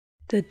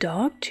The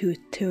dogtooth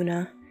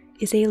tuna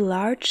is a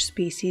large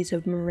species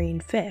of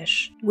marine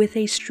fish with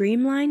a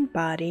streamlined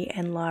body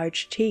and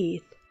large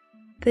teeth.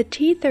 The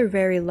teeth are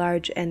very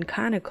large and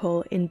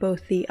conical in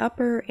both the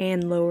upper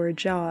and lower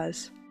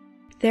jaws.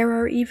 There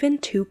are even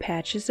 2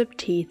 patches of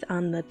teeth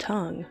on the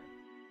tongue.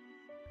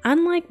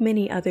 Unlike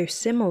many other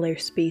similar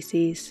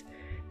species,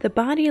 the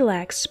body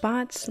lacks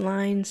spots,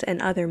 lines,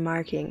 and other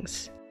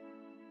markings.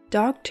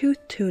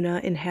 Dogtooth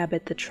tuna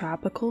inhabit the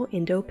tropical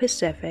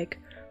Indo-Pacific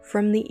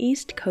from the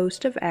east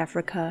coast of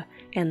Africa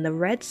and the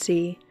Red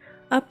Sea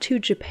up to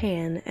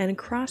Japan and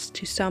across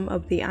to some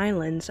of the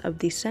islands of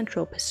the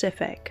Central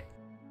Pacific.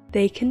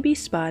 They can be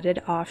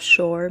spotted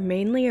offshore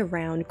mainly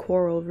around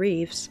coral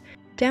reefs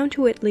down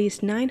to at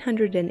least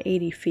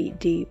 980 feet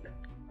deep.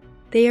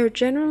 They are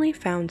generally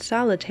found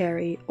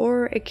solitary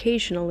or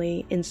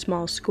occasionally in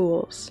small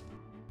schools.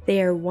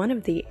 They are one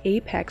of the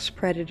apex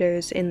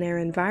predators in their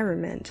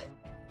environment.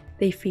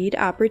 They feed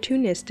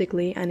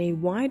opportunistically on a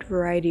wide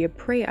variety of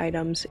prey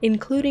items,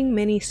 including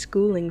many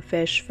schooling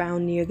fish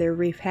found near their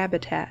reef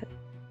habitat.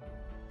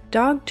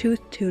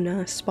 Dogtooth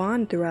tuna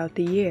spawn throughout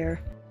the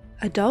year.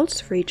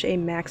 Adults reach a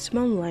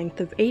maximum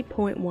length of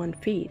 8.1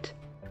 feet,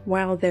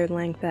 while their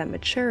length at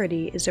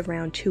maturity is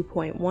around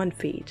 2.1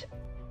 feet.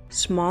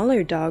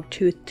 Smaller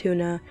dogtooth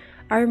tuna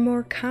are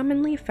more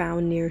commonly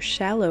found near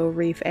shallow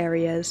reef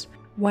areas,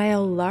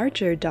 while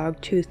larger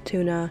dogtooth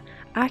tuna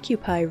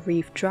occupy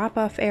reef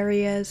drop-off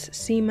areas,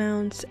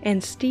 seamounts,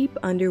 and steep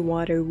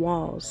underwater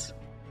walls.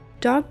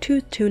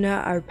 Dogtooth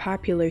tuna are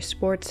popular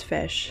sports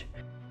fish.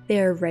 They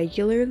are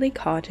regularly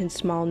caught in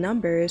small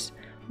numbers,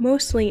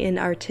 mostly in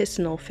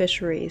artisanal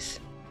fisheries.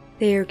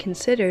 They are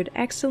considered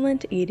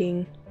excellent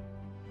eating.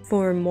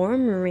 For more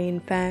marine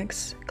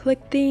facts,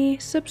 click the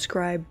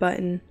subscribe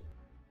button.